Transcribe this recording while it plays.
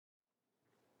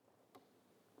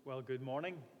Well, good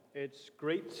morning. It's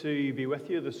great to be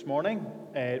with you this morning.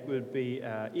 It would be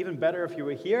even better if you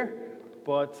were here,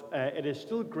 but it is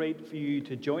still great for you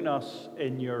to join us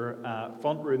in your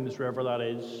front rooms, wherever that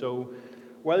is. So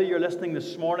whether you're listening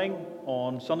this morning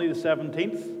on Sunday the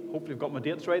 17th, hopefully I've got my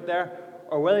dates right there,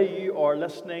 or whether you are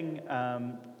listening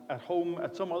at home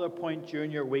at some other point during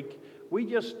your week, we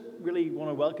just really want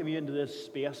to welcome you into this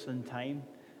space and time.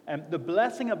 The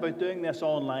blessing about doing this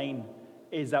online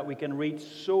is that we can reach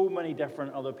so many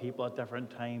different other people at different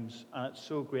times, and it's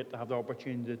so great to have the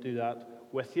opportunity to do that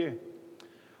with you.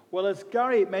 Well, as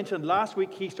Gary mentioned last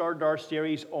week, he started our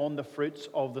series on the fruits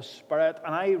of the Spirit,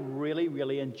 and I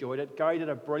really enjoyed it. Gary did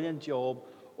a brilliant job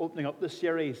opening up the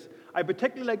series. I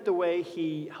particularly liked the way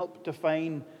he helped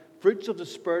define fruits of the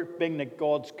Spirit being like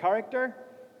God's character,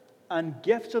 and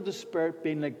gifts of the Spirit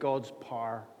being like God's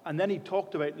power. And then he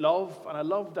talked about love, and I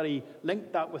love that he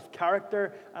linked that with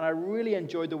character, and I really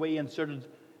enjoyed the way he inserted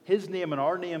his name and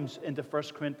our names into 1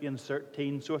 Corinthians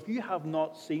 13. So if you have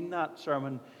not seen that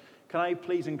sermon, can I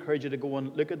please encourage you to go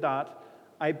and look at that?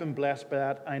 I've been blessed by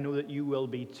that. I know that you will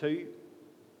be too.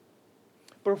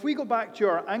 But if we go back to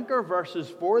our anchor verses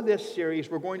for this series,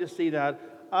 we're going to see that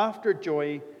after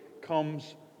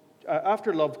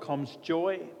love comes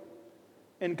joy.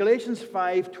 In Galatians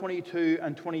 5:22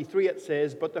 and 23 it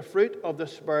says, "But the fruit of the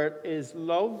Spirit is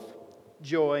love,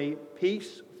 joy,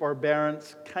 peace,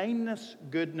 forbearance, kindness,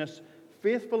 goodness,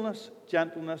 faithfulness,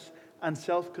 gentleness, and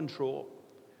self-control.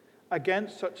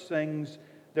 Against such things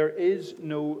there is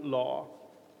no law."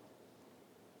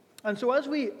 And so as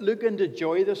we look into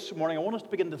joy this morning, I want us to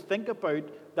begin to think about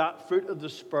that fruit of the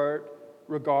Spirit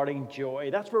regarding joy.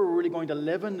 That's where we're really going to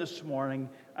live in this morning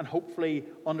and hopefully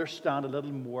understand a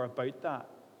little more about that.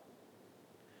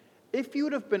 If you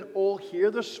would have been all here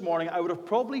this morning, I would have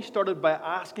probably started by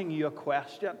asking you a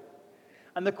question.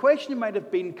 And the question might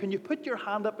have been, can you put your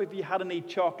hand up if you had any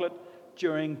chocolate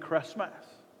during Christmas?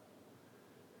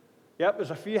 Yep,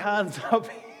 there's a few hands up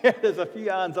here. There's a few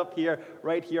hands up here,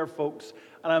 right here, folks.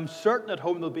 And I'm certain at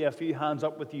home there'll be a few hands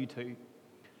up with you too.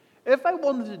 If I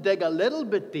wanted to dig a little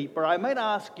bit deeper, I might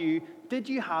ask you, did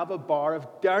you have a bar of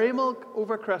dairy milk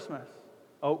over Christmas?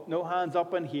 Oh, no hands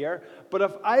up in here. But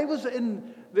if I was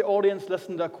in the audience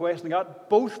listening to a question like that,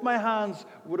 both my hands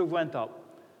would have went up.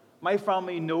 My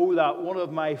family know that one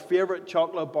of my favorite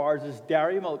chocolate bars is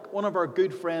dairy milk. One of our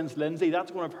good friends, Lindsay,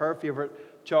 that's one of her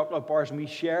favorite chocolate bars, and we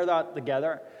share that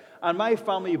together. And my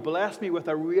family blessed me with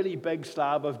a really big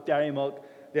slab of dairy milk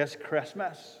this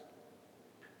Christmas.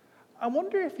 I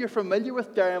wonder if you're familiar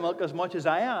with dairy milk as much as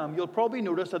I am. You'll probably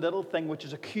notice a little thing which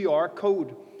is a QR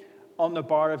code on the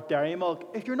bar of dairy milk.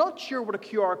 If you're not sure what a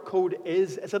QR code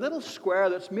is, it's a little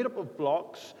square that's made up of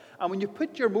blocks. And when you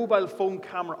put your mobile phone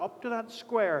camera up to that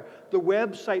square, the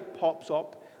website pops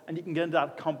up and you can get into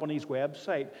that company's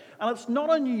website. And it's not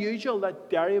unusual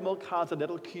that dairy milk has a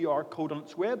little QR code on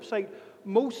its website.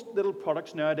 Most little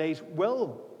products nowadays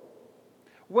will.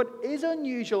 What is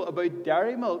unusual about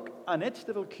dairy milk and its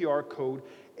little QR code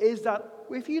is that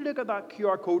if you look at that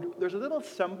QR code, there's a little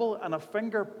symbol and a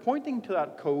finger pointing to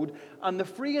that code, and the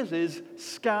phrase is,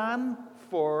 "Scan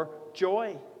for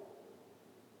joy."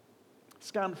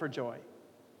 Scan for joy.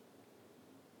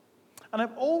 And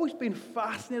I've always been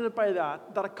fascinated by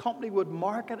that a company would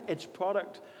market its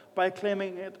product by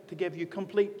claiming it to give you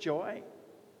complete joy.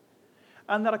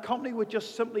 And that a company would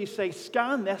just simply say,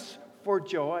 "Scan this for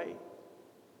joy."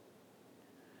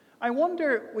 I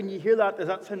wonder, when you hear that, does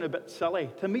that sound a bit silly?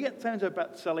 To me, it sounds a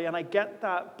bit silly, and I get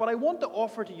that. But I want to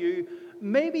offer to you,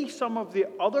 maybe some of the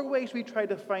other ways we try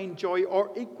to find joy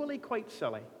are equally quite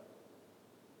silly.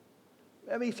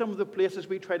 Maybe some of the places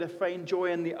we try to find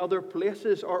joy in the other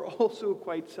places are also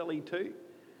quite silly too.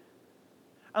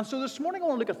 And so this morning I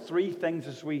want to look at three things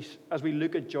as we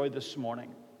look at joy this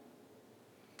morning.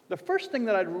 The first thing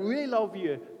that I'd really love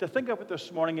you to think about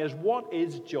this morning is, what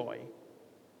is joy?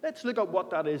 Let's look at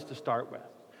what that is to start with.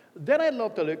 Then I'd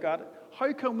love to look at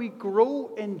how can we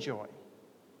grow in joy.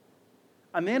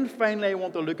 And then finally I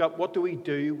want to look at what do we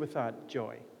do with that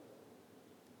joy.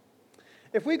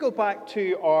 If we go back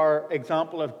to our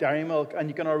example of dairy milk, and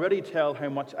you can already tell how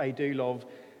much I do love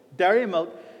dairy milk,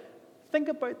 think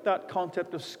about that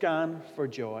concept of scan for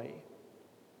joy.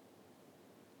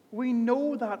 We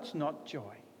know that's not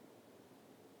joy.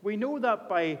 We know that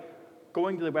by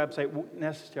going to the website won't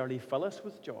necessarily fill us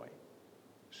with joy.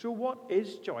 So what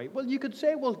is joy? Well, you could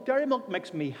say, well, dairy milk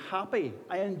makes me happy.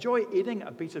 I enjoy eating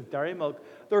a piece of dairy milk.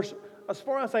 There's, as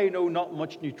far as I know, not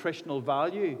much nutritional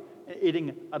value in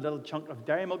eating a little chunk of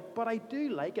dairy milk, but I do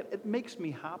like it. It makes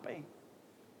me happy.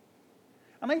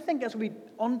 And I think as we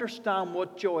understand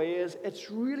what joy is,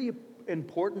 it's really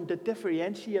important to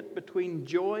differentiate between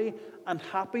joy and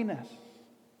happiness.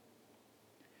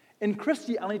 In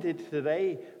Christianity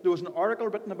Today, there was an article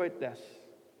written about this.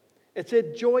 It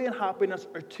said joy and happiness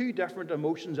are two different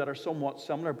emotions that are somewhat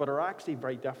similar, but are actually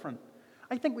very different.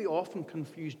 I think we often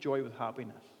confuse joy with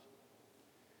happiness.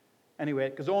 Anyway,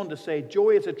 it goes on to say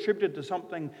joy is attributed to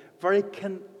something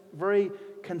very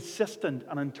consistent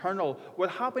and internal, while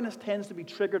happiness tends to be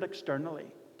triggered externally.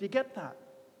 Do you get that?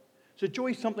 So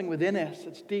joy is something within us,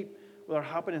 it's deep, while our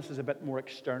happiness is a bit more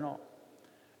external.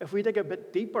 If we dig a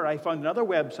bit deeper, I found another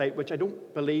website, which I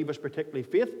don't believe is particularly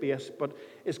faith-based, but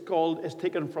is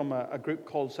taken from a group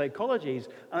called Psychologies.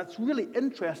 And it's really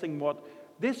interesting what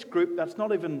this group, that's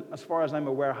not even, as far as I'm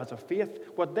aware, has a faith,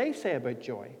 what they say about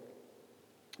joy.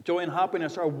 Joy and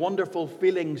happiness are wonderful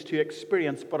feelings to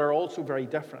experience, but are also very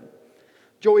different.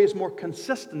 Joy is more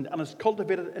consistent and is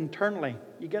cultivated internally.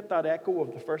 You get that echo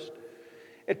of the first.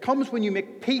 It comes when you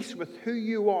make peace with who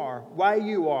you are, why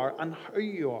you are, and how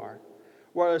you are.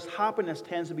 Whereas happiness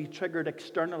tends to be triggered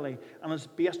externally and is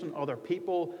based on other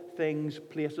people, things,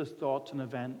 places, thoughts, and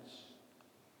events.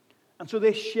 And so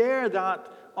they share that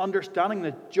understanding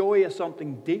that joy is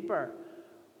something deeper,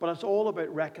 but it's all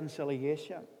about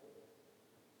reconciliation.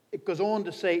 It goes on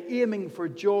to say, aiming for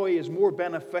joy is more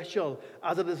beneficial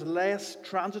as it is less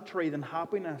transitory than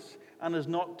happiness and is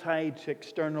not tied to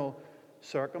external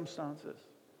circumstances.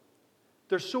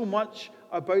 There's so much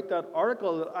about that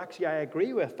article that actually I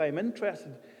agree with. I'm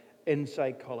interested in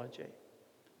psychology.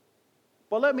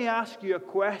 But let me ask you a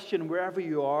question wherever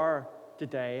you are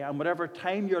today and whatever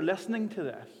time you're listening to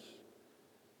this.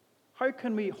 How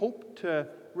can we hope to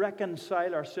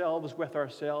reconcile ourselves with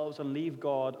ourselves and leave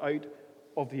God out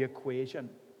of the equation?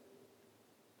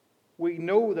 We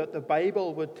know that the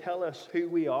Bible would tell us who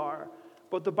we are,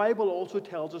 but the Bible also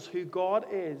tells us who God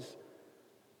is.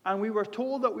 And we were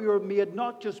told that we were made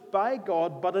not just by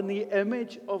God, but in the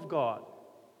image of God.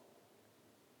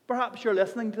 Perhaps you're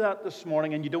listening to that this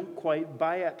morning and you don't quite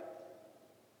buy it.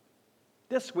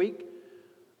 This week,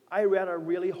 I read a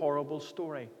really horrible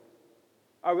story.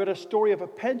 I read a story of a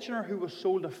pensioner who was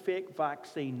sold a fake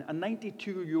vaccine, a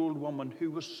 92-year-old woman who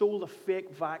was sold a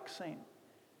fake vaccine.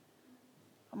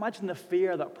 Imagine the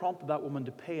fear that prompted that woman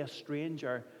to pay a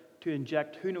stranger to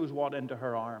inject who knows what into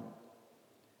her arm.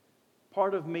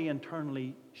 Part of me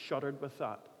internally shuddered with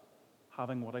that,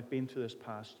 having what I've been through this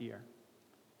past year.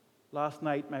 Last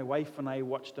night, my wife and I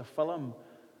watched a film,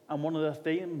 and one of the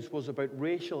themes was about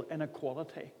racial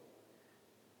inequality.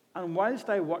 And whilst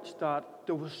I watched that,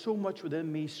 there was so much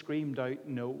within me screamed out,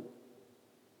 no.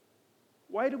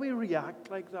 Why do we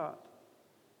react like that?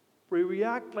 We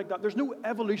react like that. There's no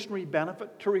evolutionary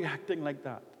benefit to reacting like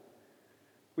that.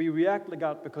 We react like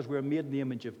that because we're made in the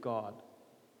image of God.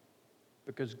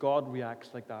 Because God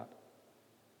reacts like that.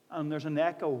 And there's an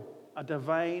echo, a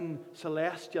divine,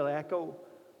 celestial echo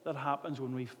that happens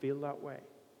when we feel that way.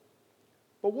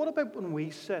 But what about when we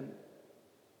sin?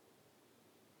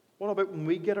 What about when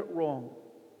we get it wrong?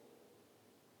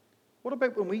 What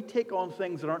about when we take on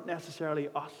things that aren't necessarily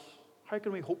us? How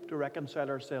can we hope to reconcile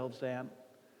ourselves then?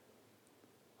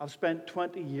 I've spent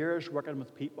 20 years working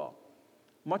with people.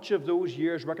 Much of those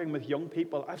years working with young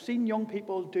people, I've seen young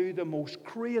people do the most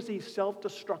crazy,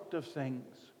 self-destructive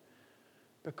things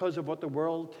because of what the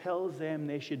world tells them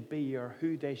they should be or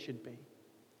who they should be.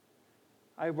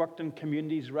 I've worked in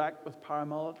communities racked with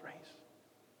paramilitaries.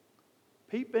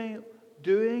 People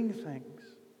doing things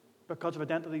because of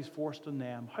identities forced on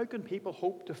them. How can people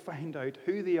hope to find out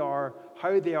who they are,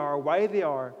 how they are, why they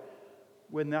are,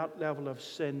 when that level of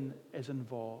sin is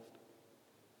involved?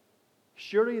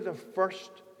 Surely the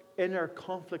first inner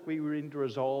conflict we need to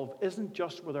resolve isn't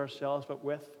just with ourselves, but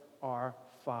with our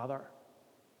Father.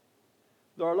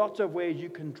 There are lots of ways you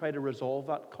can try to resolve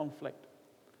that conflict.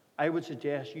 I would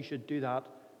suggest you should do that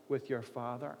with your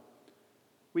Father.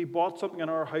 We bought something in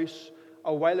our house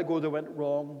a while ago that went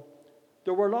wrong.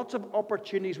 There were lots of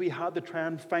opportunities we had to try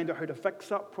and find out how to fix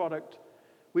that product.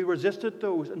 We resisted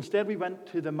those. Instead, we went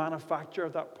to the manufacturer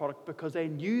of that product because they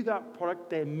knew that product,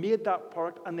 they made that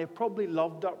product, and they probably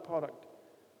loved that product.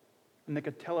 And they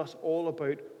could tell us all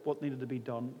about what needed to be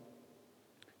done.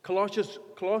 Colossians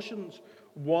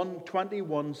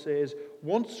 1:21 says,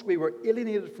 once we were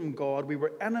alienated from God, we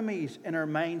were enemies in our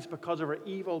minds because of our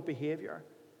evil behavior.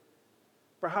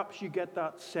 Perhaps you get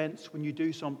that sense when you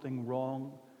do something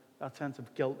wrong, that sense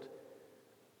of guilt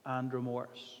and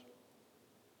remorse.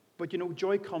 But you know,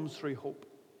 joy comes through hope.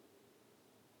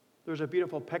 There's a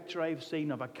beautiful picture I've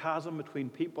seen of a chasm between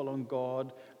people and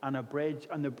God and a bridge,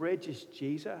 and the bridge is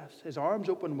Jesus. His arms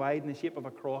open wide in the shape of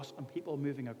a cross and people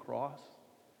moving across.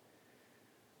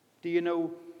 Do you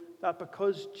know, that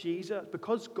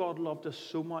because God loved us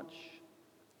so much,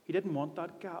 he didn't want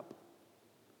that gap.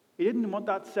 He didn't want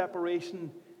that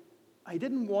separation. He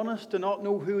didn't want us to not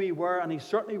know who we were, and he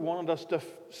certainly wanted us to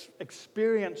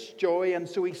experience joy, and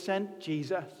so he sent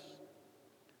Jesus.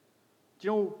 Do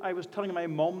you know, I was telling my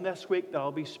mum this week that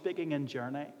I'll be speaking in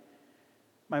Journey.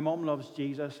 My mum loves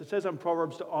Jesus. It says in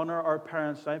Proverbs to honor our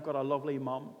parents, and I've got a lovely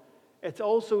mum. It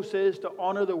also says to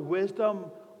honor the wisdom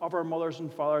of our mothers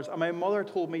and fathers. And my mother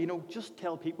told me, just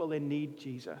tell people they need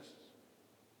Jesus.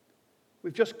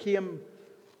 We've just came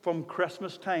from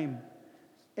Christmas time.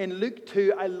 In Luke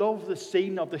 2, I love the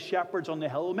scene of the shepherds on the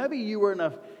hill. Maybe you were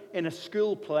in a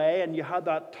school play and you had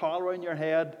that towel around your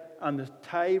head and the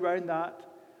tie around that.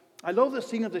 I love the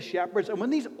scene of the shepherds. And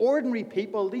when these ordinary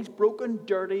people, these broken,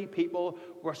 dirty people,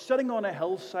 were sitting on a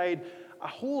hillside, a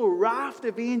whole raft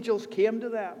of angels came to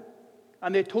them.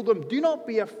 And they told them, do not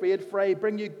be afraid, for I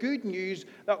bring you good news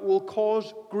that will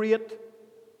cause great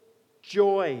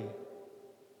joy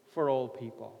for all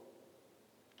people.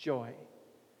 Joy.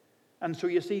 And so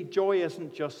you see, joy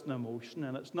isn't just an emotion,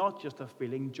 and it's not just a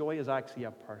feeling. Joy is actually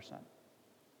a person.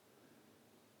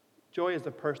 Joy is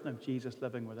the person of Jesus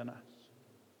living within us.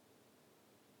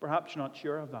 Perhaps you're not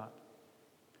sure of that.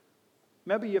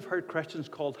 Maybe you've heard Christians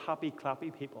called happy,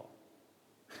 clappy people.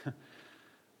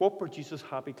 What produces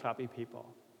happy, clappy people?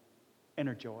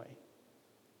 Inner joy.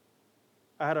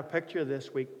 I had a picture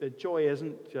this week that joy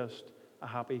isn't just a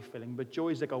happy feeling, but joy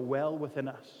is like a well within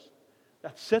us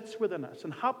that sits within us.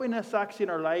 And happiness actually in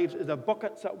our lives is the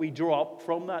buckets that we draw up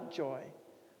from that joy.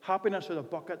 Happiness are the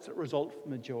buckets that result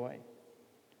from the joy.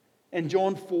 In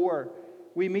John 4,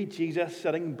 we meet Jesus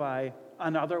sitting by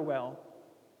another well.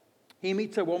 He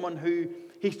meets a woman who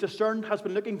he's discerned has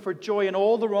been looking for joy in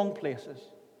all the wrong places.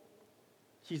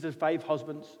 She's had 5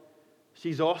 husbands.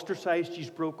 She's ostracized, she's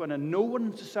broken, and no one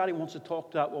in society wants to talk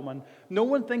to that woman. No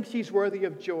one thinks she's worthy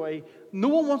of joy. No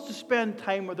one wants to spend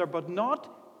time with her, but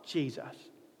not Jesus.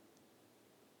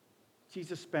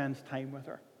 Jesus spends time with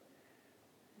her.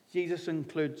 Jesus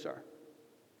includes her.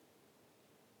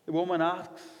 The woman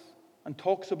asks and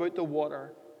talks about the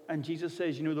water, and Jesus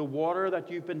says, the water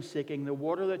that you've been seeking, the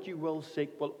water that you will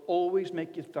seek will always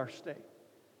make you thirsty.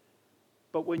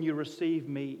 But when you receive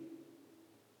me,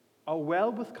 a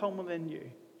well will come within you,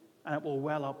 and it will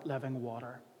well up living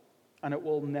water, and it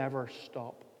will never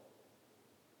stop.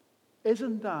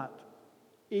 Isn't that,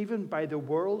 even by the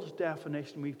world's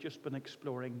definition we've just been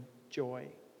exploring, joy?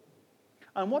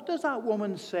 And what does that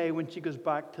woman say when she goes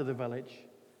back to the village?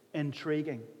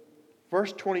 Intriguing.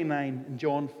 Verse 29 in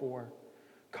John 4.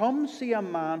 Come see a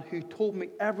man who told me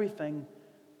everything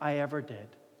I ever did.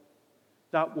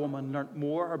 That woman learnt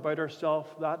more about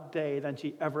herself that day than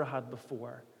she ever had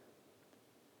before.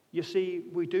 You see,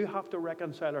 we do have to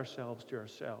reconcile ourselves to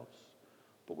ourselves,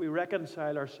 but we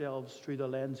reconcile ourselves through the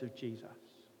lens of Jesus,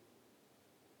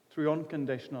 through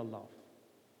unconditional love.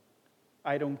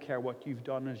 I don't care what you've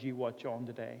done as you watch on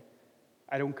today.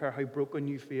 I don't care how broken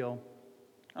you feel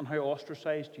and how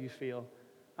ostracized you feel.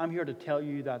 I'm here to tell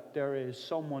you that there is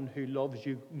someone who loves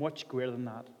you much greater than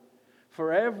that.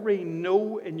 For every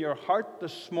no in your heart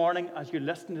this morning as you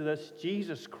listen to this,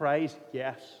 Jesus cries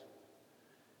yes.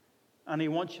 And he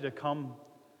wants you to come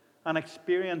and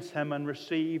experience him and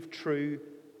receive true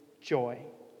joy.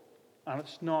 And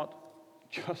it's not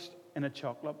just in a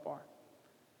chocolate bar.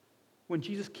 When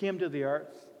Jesus came to the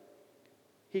earth,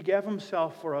 he gave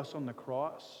himself for us on the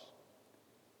cross.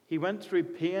 He went through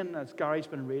pain, as Gary's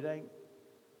been reading.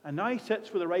 And now he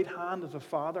sits with the right hand of the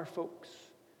Father, folks.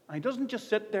 And he doesn't just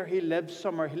sit there, he lives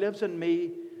somewhere. He lives in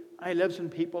me, and he lives in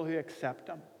people who accept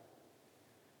him.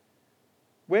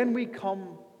 When we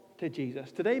come to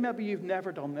Jesus, today maybe you've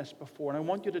never done this before, and I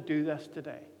want you to do this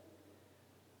today.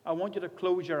 I want you to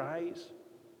close your eyes.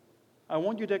 I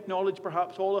want you to acknowledge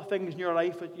perhaps all the things in your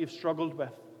life that you've struggled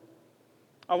with.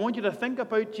 I want you to think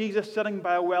about Jesus sitting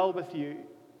by a well with you,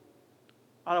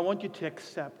 and I want you to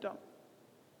accept him.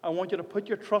 I want you to put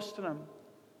your trust in him.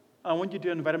 I want you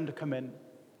to invite him to come in.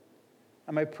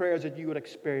 And my prayer is that you would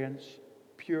experience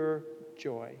pure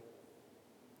joy.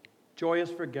 Joy is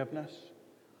forgiveness.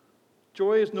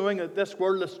 Joy is knowing that this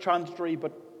world is transitory,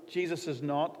 but Jesus is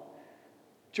not.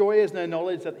 Joy is the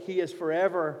knowledge that he is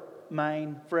forever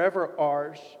mine, forever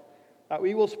ours, that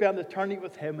we will spend eternity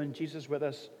with him and Jesus with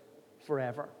us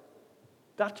forever.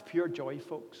 That's pure joy,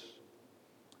 folks.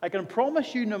 I can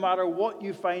promise you, no matter what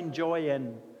you find joy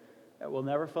in, it will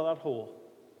never fill that hole.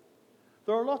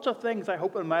 There are lots of things I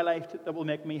hope in my life that will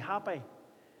make me happy.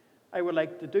 I would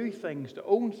like to do things, to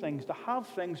own things, to have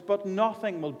things, but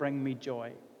nothing will bring me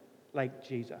joy like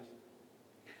Jesus.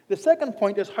 The second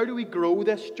point is, how do we grow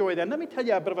this joy then? Let me tell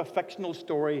you a bit of a fictional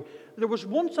story. There was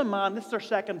once a man, this is our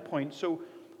second point, so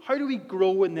how do we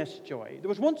grow in this joy? There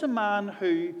was once a man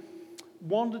who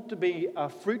wanted to be a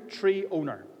fruit tree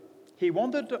owner. He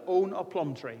wanted to own a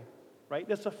plum tree, right?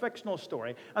 This is a fictional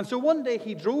story. And so one day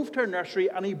he drove to a nursery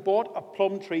and he bought a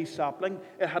plum tree sapling.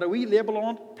 It had a wee label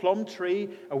on it, plum tree,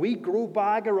 a wee grow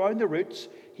bag around the roots.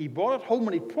 He brought it home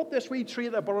and he put this wee tree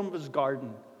at the bottom of his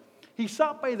garden. He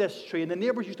sat by this tree and the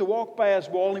neighbours used to walk by his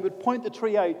wall and he would point the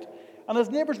tree out. And his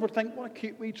neighbours would think, what a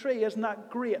cute wee tree, isn't that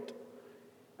great?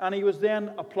 And he was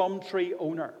then a plum tree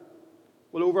owner.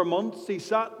 Well, over months, he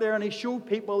sat there and he showed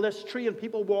people this tree and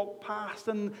people walked past.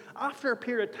 And after a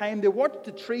period of time, they watched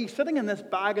the tree sitting in this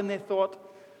bag and they thought,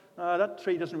 that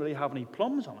tree doesn't really have any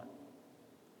plums on it.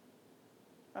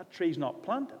 That tree's not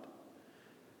planted.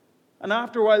 And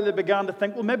after a while, they began to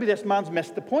think, well, maybe this man's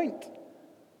missed the point.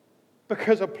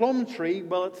 Because a plum tree,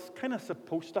 well, it's kind of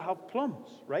supposed to have plums,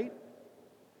 right?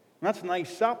 And that's a nice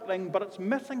sapling, but it's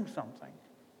missing something.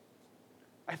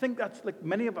 I think that's like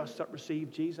many of us that receive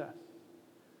Jesus.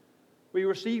 We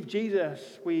receive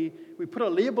Jesus, we put a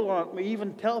label on it, we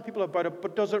even tell people about it,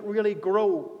 but does it really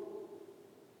grow?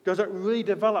 Does it really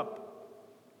develop?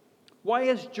 Why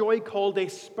is joy called a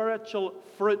spiritual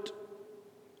fruit?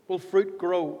 Well, fruit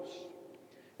grows.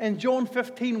 In John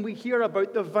 15, we hear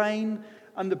about the vine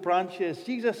and the branches.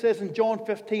 Jesus says in John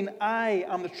 15, I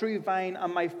am the true vine,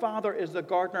 and my Father is the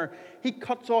gardener. He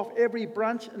cuts off every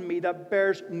branch in me that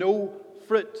bears no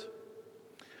fruit,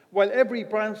 while every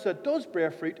branch that does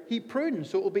bear fruit, he prunes,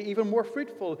 so it will be even more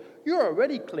fruitful. You're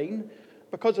already clean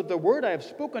because of the word I have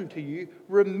spoken to you.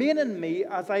 Remain in me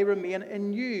as I remain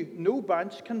in you. No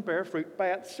branch can bear fruit by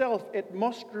itself. It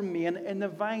must remain in the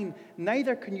vine.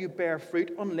 Neither can you bear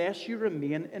fruit unless you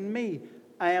remain in me.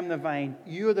 I am the vine,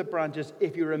 you are the branches.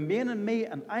 If you remain in me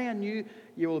and I in you,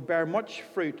 you will bear much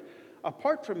fruit.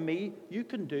 Apart from me, you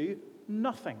can do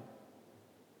nothing.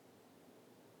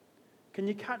 Can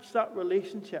you catch that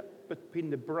relationship between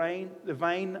the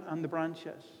vine and the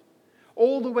branches?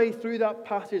 All the way through that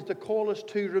passage, the call is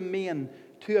to remain,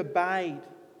 to abide.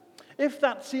 If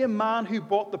that same man who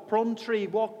bought the plum tree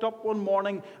walked up one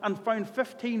morning and found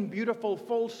 15 beautiful,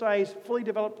 full-size, fully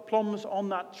developed plums on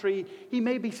that tree, he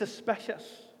may be suspicious.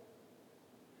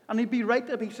 And he'd be right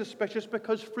to be suspicious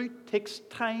because fruit takes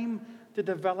time to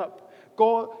develop.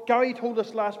 Gary told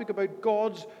us last week about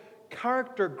God's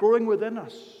character growing within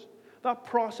us. That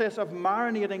process of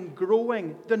marinating,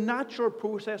 growing, the natural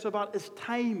process of that is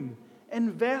time,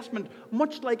 investment,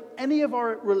 much like any of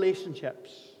our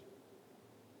relationships.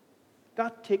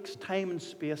 That takes time and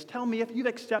space. Tell me, if you've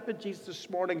accepted Jesus this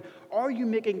morning, are you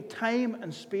making time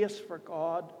and space for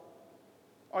God?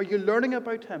 Are you learning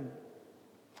about Him?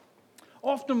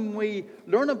 Often when we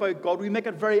learn about God, we make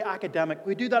it very academic.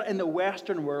 We do that in the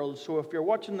Western world. So if you're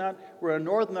watching that, we're in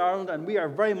Northern Ireland and we are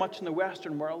very much in the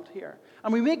Western world here.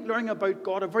 And we make learning about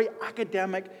God a very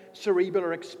academic,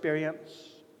 cerebral experience.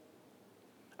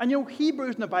 And you know,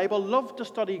 Hebrews in the Bible love to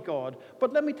study God.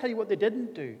 But let me tell you what they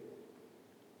didn't do.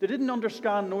 They didn't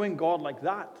understand knowing God like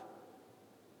that.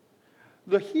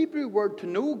 The Hebrew word to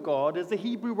know God is the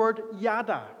Hebrew word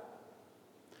yada.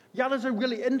 Yada is a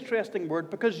really interesting word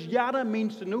because yada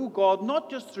means to know God not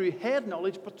just through head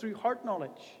knowledge but through heart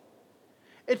knowledge.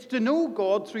 It's to know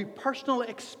God through personal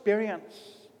experience.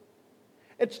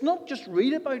 It's not just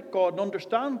read about God and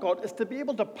understand God. It's to be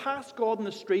able to pass God in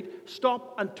the street,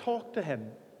 stop and talk to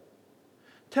Him.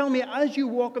 Tell me, as you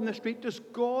walk on the street, does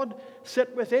God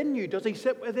sit within you? Does He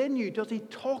sit within you? Does He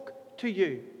talk to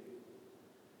you?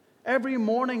 Every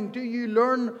morning, do you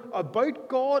learn about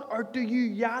God or do you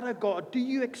yada God? Do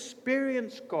you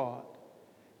experience God?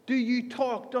 Do you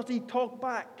talk? Does He talk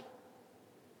back?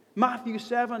 Matthew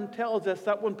 7 tells us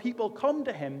that when people come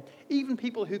to Him, even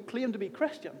people who claim to be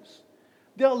Christians,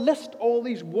 they'll list all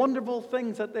these wonderful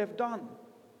things that they've done.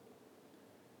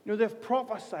 You know, they've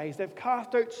prophesied, they've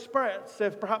cast out spirits,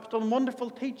 they've perhaps done wonderful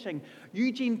teaching.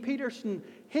 Eugene Peterson,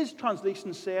 his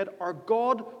translation said, our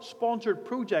God-sponsored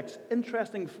projects,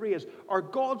 interesting phrase, our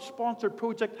God-sponsored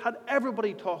project had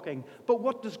everybody talking. But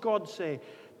what does God say?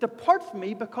 Depart from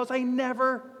me because I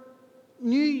never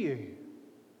knew you.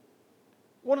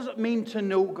 What does it mean to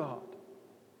know God?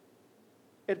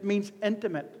 It means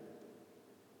intimate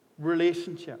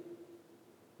relationship.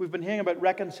 We've been hearing about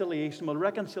reconciliation. Well,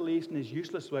 reconciliation is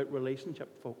useless without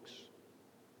relationship, folks.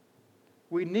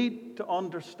 We need to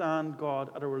understand God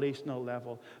at a relational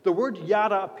level. The word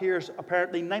yada appears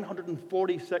apparently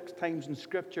 946 times in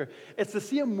Scripture. It's the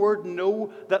same word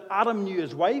know that Adam knew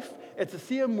his wife. It's the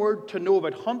same word to know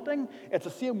about hunting. It's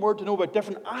the same word to know about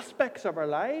different aspects of our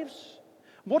lives.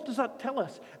 What does that tell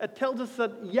us? It tells us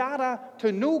that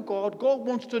to know God, God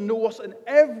wants to know us in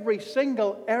every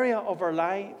single area of our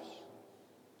lives.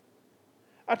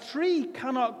 A tree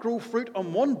cannot grow fruit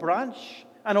on one branch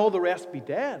and all the rest be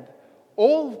dead.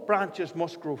 All branches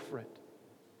must grow fruit.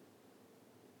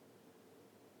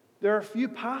 There are a few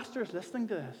pastors listening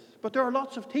to this, but there are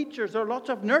lots of teachers, there are lots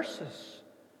of nurses.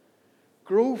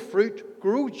 Grow fruit,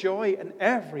 grow joy in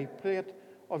every plate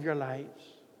of your lives.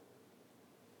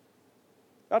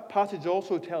 That passage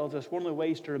also tells us one of the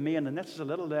ways to remain, and this is a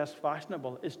little less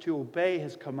fashionable, is to obey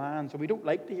his commands. And we don't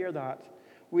like to hear that.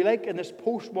 We like in this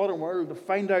postmodern world to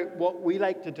find out what we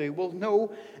like to do. Well,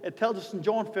 no, it tells us in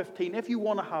John 15, if you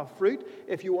want to have fruit,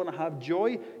 if you want to have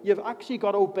joy, you've actually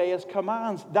got to obey his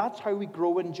commands. That's how we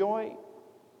grow in joy.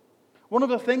 One of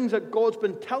the things that God's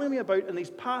been telling me about in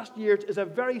these past years is a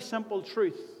very simple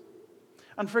truth.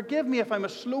 And forgive me if I'm a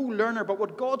slow learner, but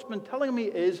what God's been telling me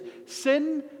is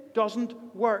sin doesn't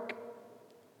work.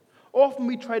 Often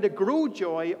we try to grow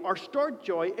joy or start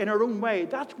joy in our own way.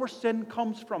 That's where sin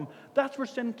comes from. That's where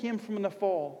sin came from in the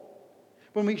fall.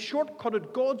 When we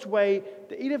shortcutted God's way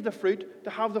to eat of the fruit, to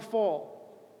have the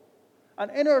fall.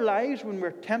 And in our lives, when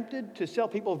we're tempted to sell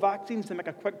people vaccines to make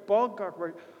a quick buck,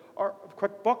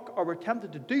 or we're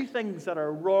tempted to do things that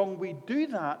are wrong, we do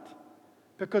that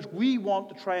because we want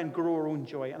to try and grow our own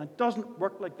joy. And it doesn't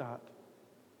work like that.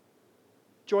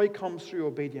 Joy comes through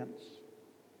obedience.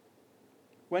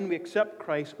 When we accept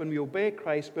Christ, when we obey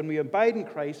Christ, when we abide in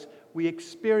Christ, we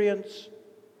experience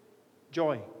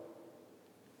joy.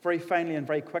 Very finally and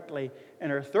very quickly,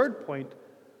 in our third point,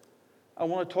 I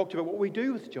want to talk to you about what we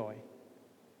do with joy.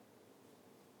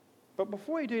 But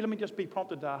before you do, let me just be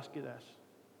prompted to ask you this.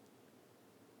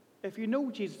 If you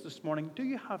know Jesus this morning, do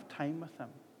you have time with him?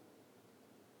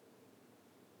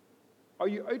 Are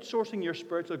you outsourcing your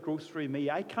spiritual growth through me?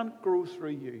 I can't grow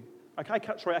through you. I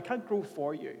can't grow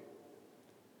for you.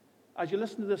 As you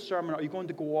listen to this sermon, are you going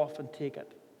to go off and take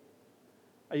it?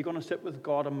 Are you going to sit with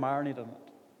God and marinate on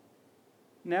it?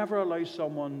 Never allow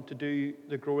someone to do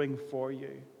the growing for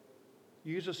you.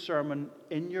 Use a sermon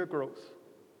in your growth,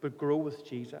 but grow with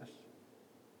Jesus.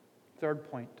 Third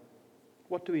point,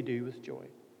 what do we do with joy?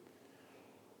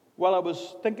 Well, I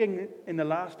was thinking in the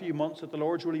last few months that the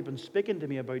Lord's really been speaking to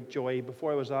me about joy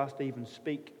before I was asked to even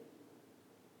speak.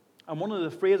 And one of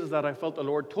the phrases that I felt the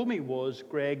Lord told me was,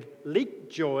 Greg, leak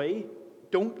joy,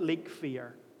 don't leak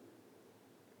fear.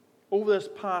 Over this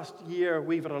past year,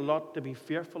 we've had a lot to be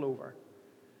fearful over.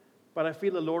 But I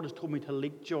feel the Lord has told me to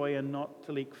leak joy and not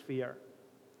to leak fear.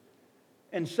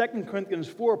 In 2 Corinthians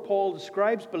 4, Paul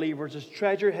describes believers as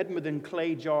treasure hidden within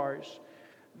clay jars.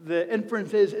 The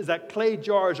inference is that clay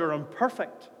jars are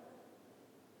imperfect.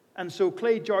 And so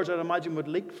clay jars, I'd imagine, would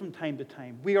leak from time to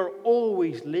time. We are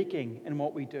always leaking in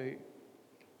what we do.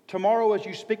 Tomorrow, as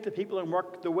you speak to people in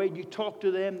work, the way you talk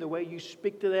to them, the way you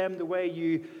speak to them, the way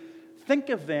you think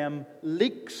of them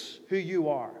leaks who you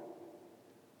are.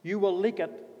 You will leak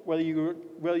it whether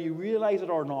you realize it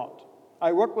or not.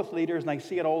 I work with leaders and I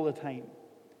see it all the time.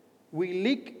 We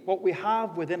leak what we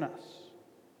have within us.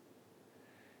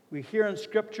 We hear in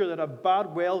Scripture that a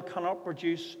bad well cannot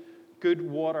produce good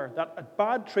water, that a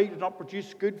bad tree does not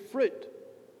produce good fruit.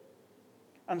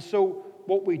 And so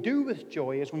what we do with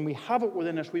joy is when we have it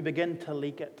within us, we begin to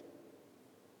leak it.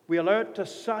 We allow it to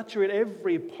saturate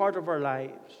every part of our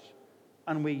lives,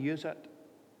 and we use it.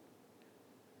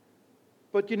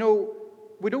 But you know,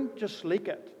 we don't just leak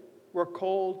it. We're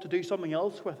called to do something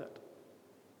else with it.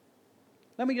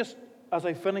 Let me just, as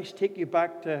I finish, take you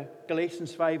back to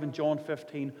Galatians 5 and John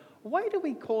 15. Why do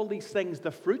we call these things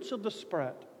the fruits of the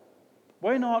Spirit?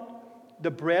 Why not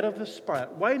the bread of the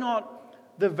Spirit? Why not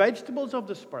the vegetables of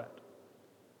the Spirit?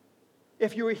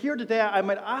 If you were here today, I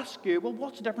might ask you, well,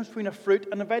 what's the difference between a fruit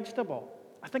and a vegetable?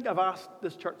 I think I've asked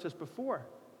this church this before.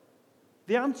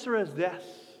 The answer is this.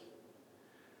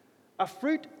 A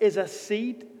fruit is a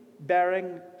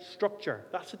seed-bearing structure.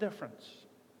 That's the difference.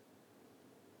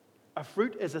 A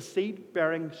fruit is a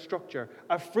seed-bearing structure.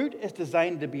 A fruit is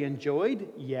designed to be enjoyed,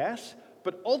 yes,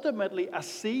 but ultimately a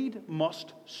seed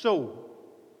must sow.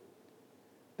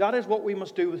 That is what we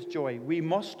must do with joy. We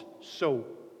must sow.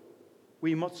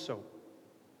 We must sow.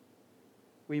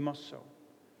 We must sow.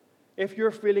 If you're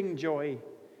feeling joy,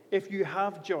 if you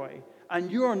have joy,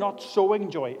 and you are not sowing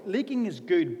joy, leaking is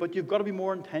good, but you've got to be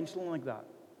more intentional like that.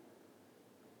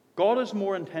 God is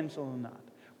more intentional than that.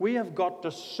 We have got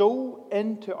to sow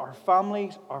into our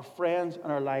families, our friends,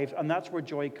 and our lives, and that's where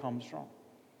joy comes from.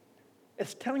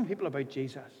 It's telling people about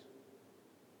Jesus.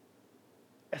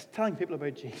 It's telling people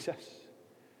about Jesus.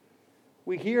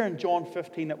 We hear in John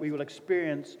 15 that we will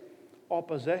experience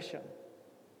opposition.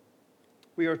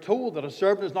 We are told that a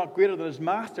servant is not greater than his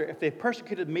master. If they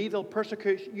persecuted me, they'll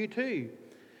persecute you too.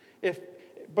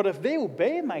 But if they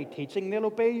obey my teaching, they'll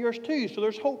obey yours too. So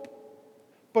there's hope.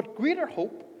 But greater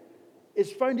hope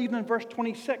is found even in verse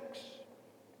 26.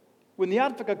 When the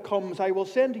advocate comes, I will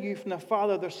send to you from the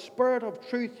Father the Spirit of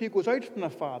truth who goes out from the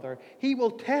Father. He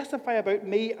will testify about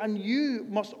me, and you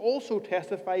must also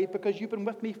testify because you've been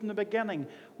with me from the beginning.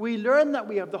 We learn that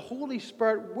we have the Holy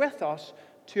Spirit with us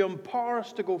to empower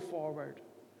us to go forward.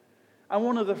 And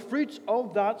one of the fruits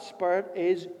of that Spirit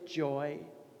is joy.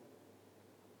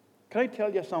 Can I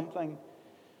tell you something?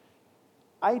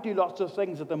 I do lots of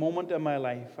things at the moment in my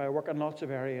life. I work in lots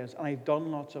of areas, and I've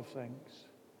done lots of things.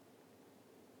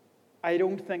 I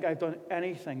don't think I've done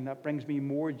anything that brings me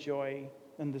more joy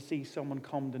than to see someone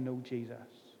come to know Jesus.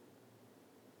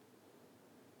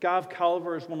 Gav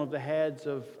Calver is one of the heads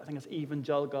of, I think it's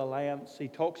Evangelical Alliance. He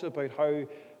talks about how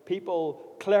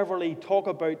people cleverly talk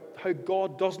about how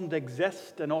God doesn't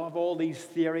exist and have all these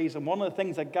theories. And one of the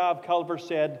things that Gav Calver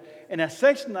said in a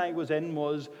session I was in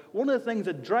was, one of the things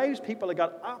that drives people that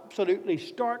got absolutely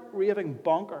stark raving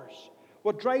bonkers,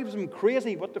 what drives them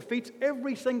crazy, what defeats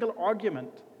every single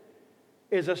argument,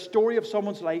 is a story of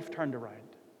someone's life turned around.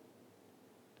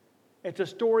 It's a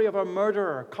story of a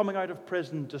murderer coming out of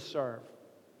prison to serve.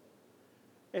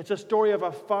 It's a story of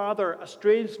a father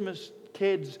estranged from his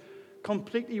kids,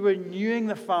 completely renewing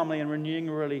the family and renewing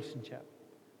the relationship.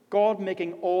 God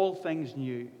making all things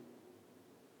new.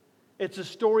 It's a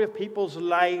story of people's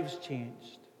lives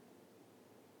changed.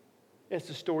 It's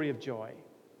a story of joy.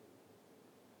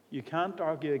 You can't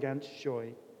argue against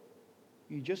joy.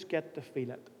 You just get to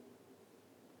feel it.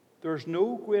 There's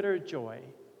no greater joy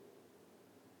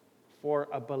for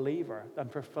a believer than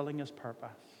fulfilling his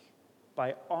purpose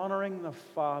by honoring the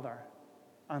Father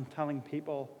and telling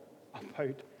people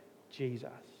about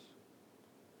Jesus.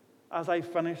 As I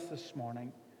finish this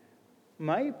morning,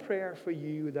 my prayer for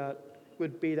you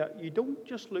would be that you don't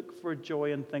just look for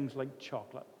joy in things like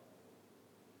chocolate,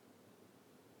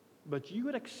 but you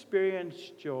would experience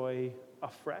joy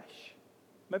afresh,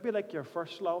 maybe like your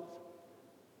first love,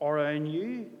 or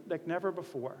anew like never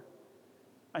before,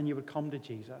 and you would come to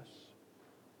Jesus.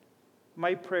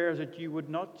 My prayer is that you would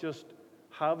not just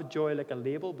have joy like a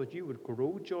label, but you would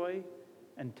grow joy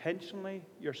intentionally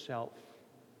yourself,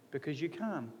 because you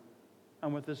can,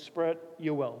 and with the Spirit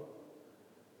you will.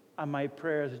 And my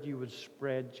prayer is that you would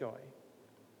spread joy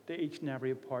to each and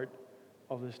every part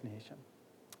of this nation.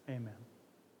 Amen.